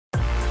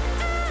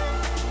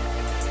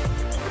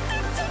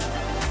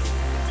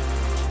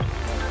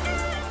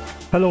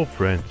Hello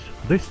friends,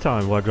 this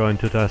time we're going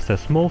to test a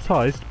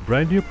small-sized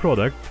brand new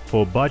product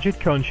for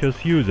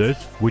budget-conscious users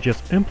which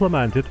is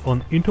implemented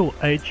on Intel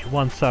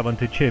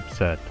H170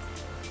 chipset.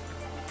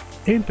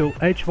 Intel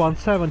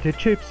H170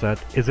 chipset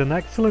is an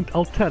excellent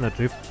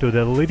alternative to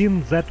the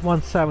leading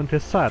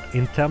Z170 set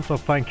in terms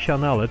of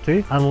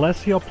functionality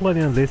unless you're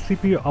planning the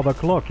CPU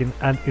overclocking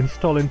and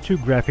installing two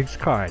graphics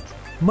cards.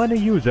 Many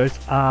users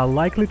are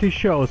likely to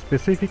show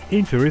specific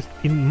interest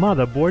in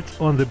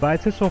motherboards on the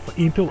basis of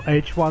Intel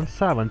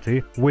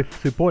H170 with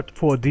support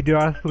for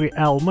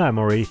DDR3L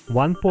memory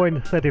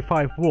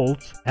 1.35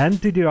 volts and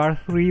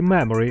DDR3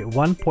 memory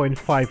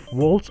 1.5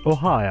 volts or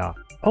higher.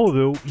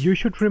 Although you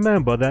should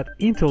remember that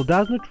Intel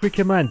does not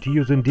recommend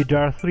using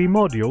DDR3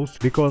 modules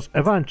because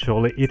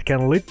eventually it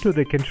can lead to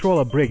the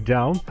controller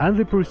breakdown and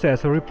the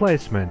processor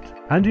replacement,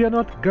 and you are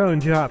not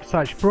going to have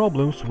such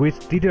problems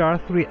with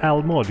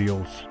DDR3L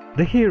modules.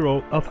 The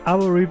hero of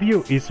our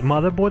review is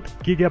motherboard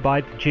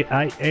Gigabyte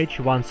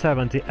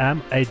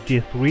H170M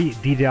HD3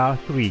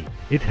 DDR3.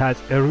 It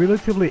has a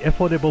relatively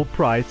affordable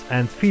price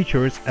and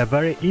features a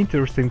very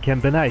interesting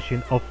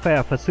combination of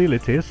fair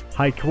facilities,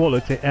 high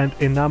quality and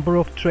a number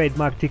of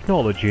trademark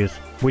technologies,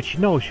 which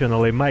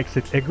notionally makes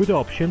it a good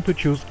option to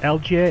choose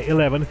LGA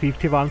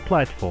 1151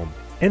 platform.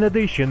 In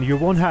addition, you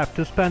won't have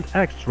to spend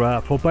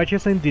extra for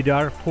purchasing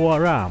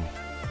DDR4 RAM.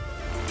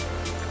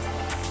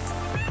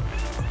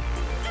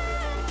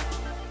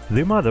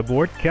 The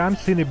motherboard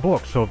comes in a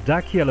box of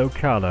dark yellow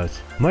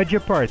colors. Major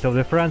part of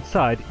the front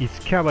side is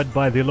covered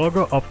by the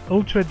logo of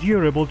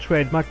ultra-durable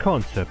trademark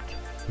concept.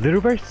 The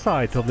reverse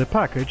side of the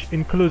package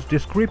includes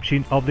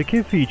description of the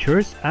key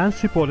features and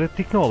supported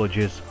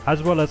technologies,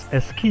 as well as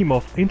a scheme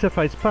of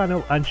interface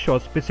panel and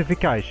short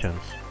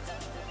specifications.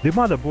 The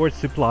motherboard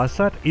supply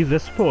set is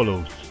as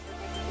follows.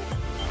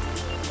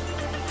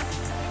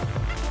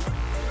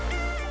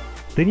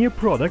 The new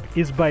product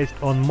is based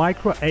on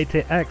Micro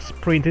ATX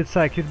printed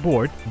circuit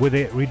board with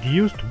a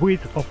reduced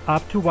width of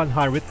up to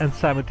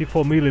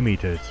 174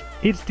 mm.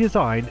 Its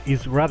design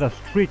is rather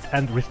strict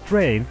and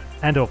restrained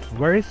and of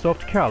very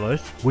soft colors,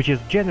 which is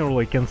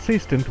generally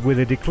consistent with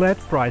the declared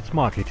price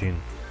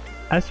marketing.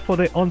 As for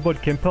the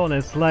onboard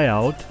components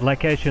layout,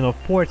 location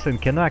of ports and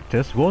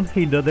connectors won't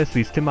hinder the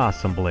system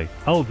assembly.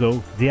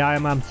 Although the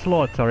IMM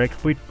slots are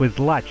equipped with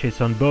latches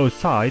on both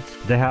sides,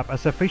 they have a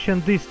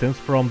sufficient distance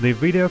from the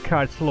video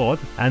card slot,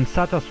 and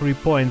SATA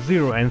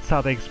 3.0 and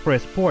SATA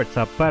Express ports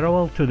are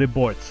parallel to the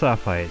board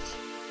surface.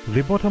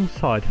 The bottom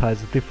side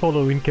has the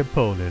following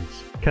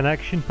components: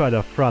 connection pad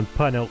of front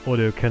panel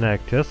audio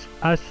connectors,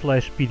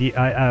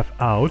 S/PDIF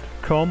out,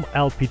 COM,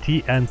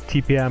 LPT and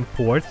TPM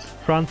ports,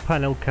 front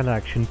panel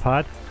connection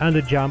pad, and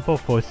a jumper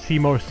for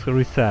CMOS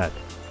reset.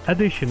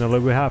 Additionally,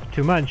 we have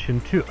to mention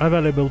two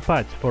available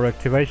pads for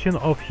activation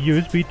of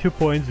USB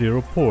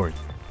 2.0 port.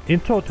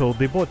 In total,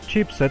 the board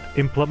chipset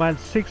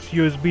implements 6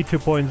 USB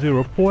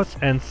 2.0 ports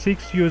and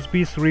 6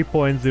 USB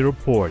 3.0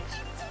 ports.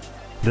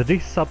 The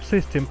disk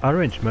subsystem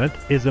arrangement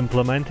is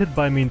implemented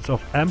by means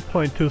of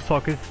M.2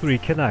 socket 3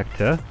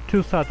 connector,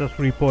 2 SATA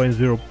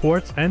 3.0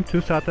 ports and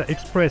 2 SATA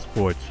Express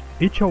ports,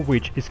 each of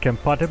which is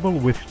compatible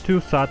with 2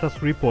 SATA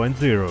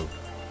 3.0.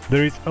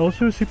 There is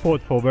also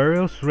support for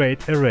various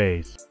RAID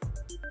arrays.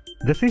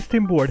 The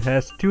system board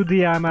has 2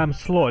 DIMM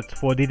slots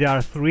for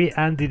DDR3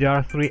 and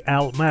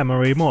DDR3L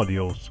memory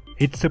modules.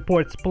 It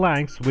supports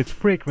planks with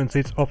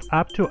frequencies of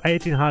up to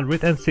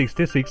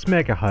 1866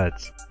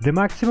 MHz. The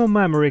maximum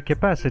memory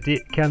capacity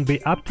can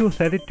be up to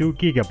 32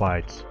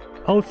 GB.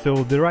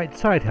 Also, the right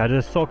side has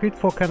a socket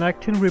for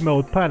connecting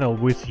remote panel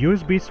with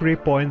USB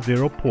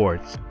 3.0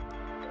 ports.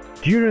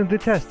 During the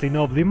testing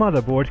of the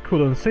motherboard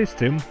cooling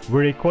system,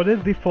 we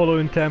recorded the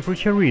following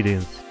temperature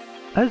readings.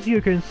 As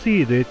you can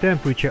see, the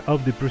temperature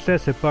of the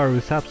processor power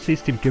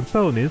subsystem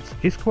components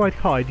is quite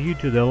high due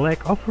to the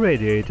lack of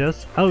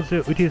radiators,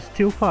 although it is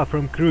still far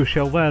from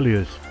crucial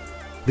values.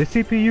 The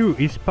CPU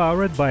is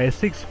powered by a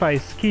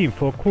 6-phase scheme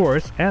for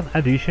cores and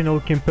additional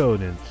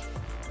components.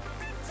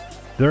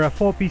 There are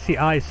 4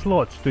 PCI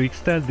slots to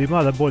extend the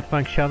motherboard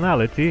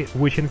functionality,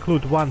 which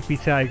include one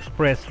PCI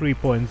Express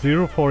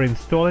 3.0 for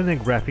installing a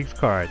graphics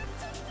card.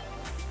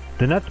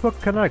 The network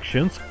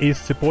connections is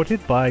supported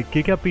by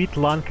Gigabit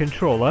LAN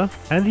controller,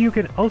 and you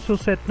can also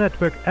set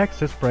network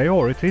access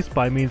priorities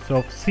by means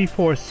of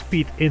C4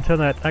 Speed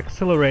Internet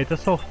Accelerator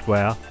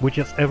software, which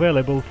is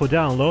available for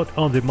download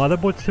on the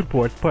motherboard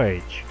support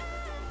page.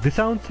 The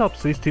sound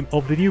subsystem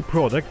of the new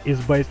product is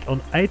based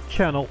on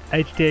 8-channel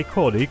HDA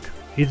codec.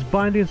 Its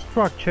binding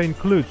structure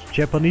includes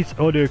Japanese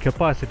audio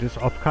capacitors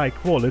of high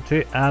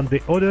quality, and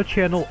the audio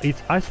channel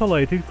is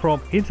isolated from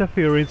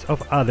interference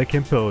of other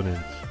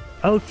components.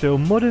 Also,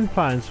 modern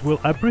fans will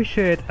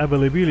appreciate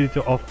availability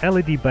of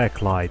LED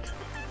backlight.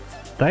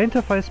 The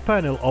interface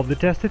panel of the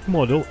tested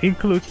model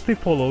includes the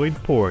following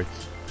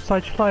ports.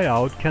 Such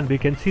layout can be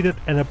considered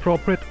an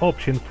appropriate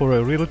option for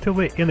a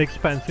relatively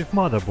inexpensive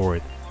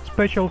motherboard.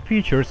 Special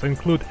features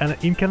include an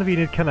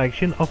inconvenient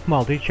connection of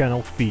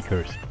multi-channel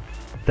speakers.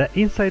 The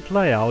inside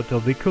layout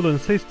of the cooling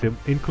system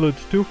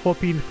includes two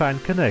 4-pin fan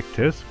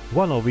connectors,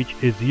 one of which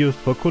is used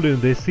for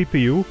cooling the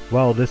CPU,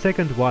 while the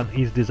second one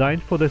is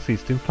designed for the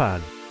system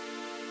fan.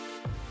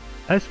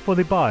 As for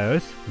the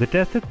BIOS, the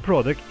tested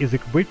product is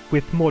equipped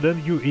with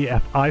modern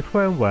UEFI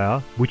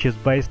firmware, which is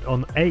based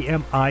on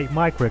AMI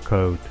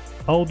microcode.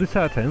 All the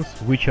settings,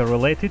 which are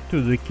related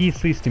to the key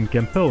system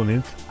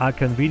components, are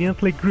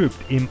conveniently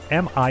grouped in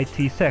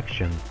MIT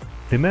section.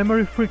 The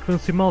memory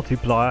frequency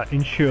multiplier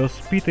ensures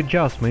speed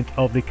adjustment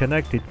of the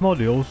connected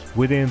modules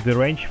within the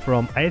range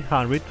from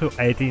 800 to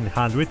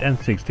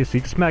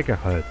 1866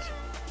 MHz.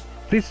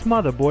 This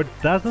motherboard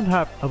doesn't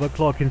have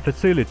overclocking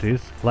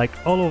facilities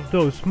like all of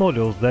those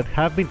models that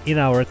have been in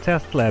our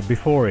test lab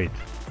before it.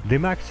 The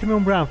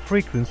maximum RAM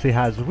frequency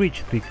has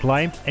reached the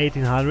claimed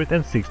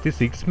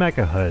 1866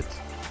 MHz.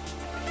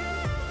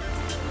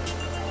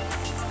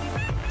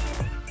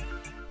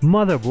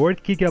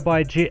 Motherboard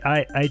Gigabyte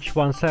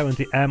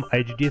H170M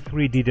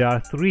HD3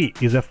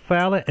 DDR3 is a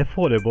fairly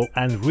affordable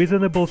and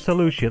reasonable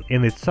solution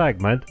in its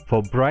segment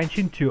for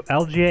branching to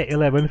LGA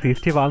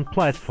 1151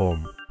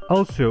 platform.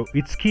 Also,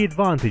 its key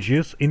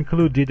advantages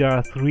include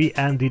DDR3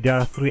 and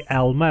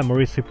DDR3L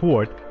memory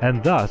support,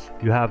 and thus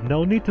you have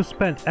no need to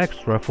spend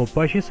extra for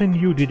purchasing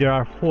new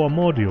DDR4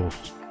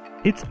 modules.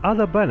 Its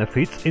other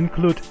benefits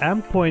include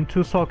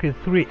M.2 socket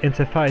 3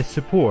 interface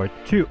support,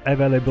 2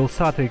 available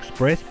SATA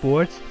Express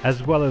ports,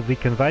 as well as the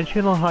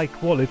conventional high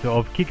quality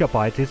of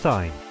Gigabyte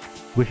design.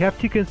 We have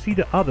to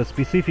consider other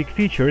specific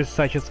features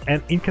such as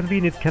an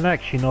inconvenient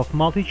connection of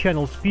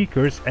multi-channel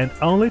speakers and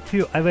only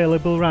 2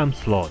 available RAM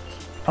slots.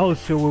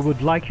 Also, we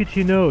would like you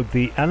to know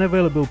the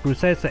unavailable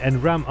processor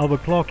and RAM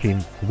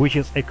overclocking, which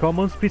is a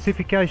common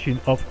specification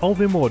of all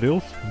the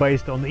models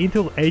based on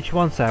Intel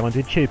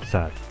H170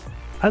 chipset.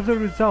 As a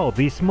result,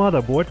 this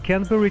motherboard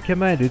can be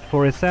recommended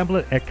for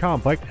assembling a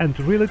compact and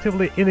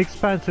relatively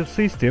inexpensive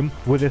system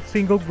with a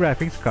single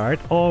graphics card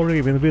or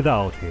even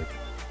without it.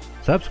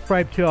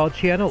 Subscribe to our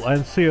channel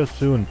and see you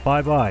soon.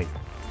 Bye bye.